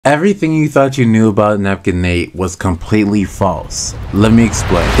Everything you thought you knew about Napkinnate was completely false. Let me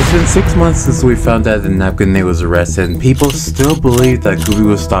explain. It's been 6 months since we found out that Napkinnate was arrested, and people still believe that Gooby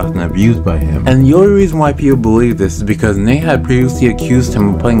was stalked and abused by him. And the only reason why people believe this is because Nate had previously accused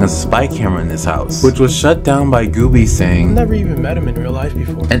him of putting a spy camera in his house, which was shut down by Gooby saying, "I've never even met him in real life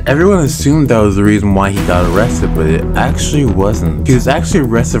before." And everyone assumed that was the reason why he got arrested, but it actually wasn't. He was actually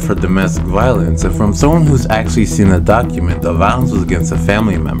arrested for domestic violence, and from someone who's actually seen the document, the violence was against a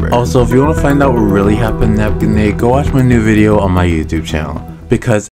family member. Also, if you want to find out what really happened in Napkinnate, go watch my new video on my YouTube channel, because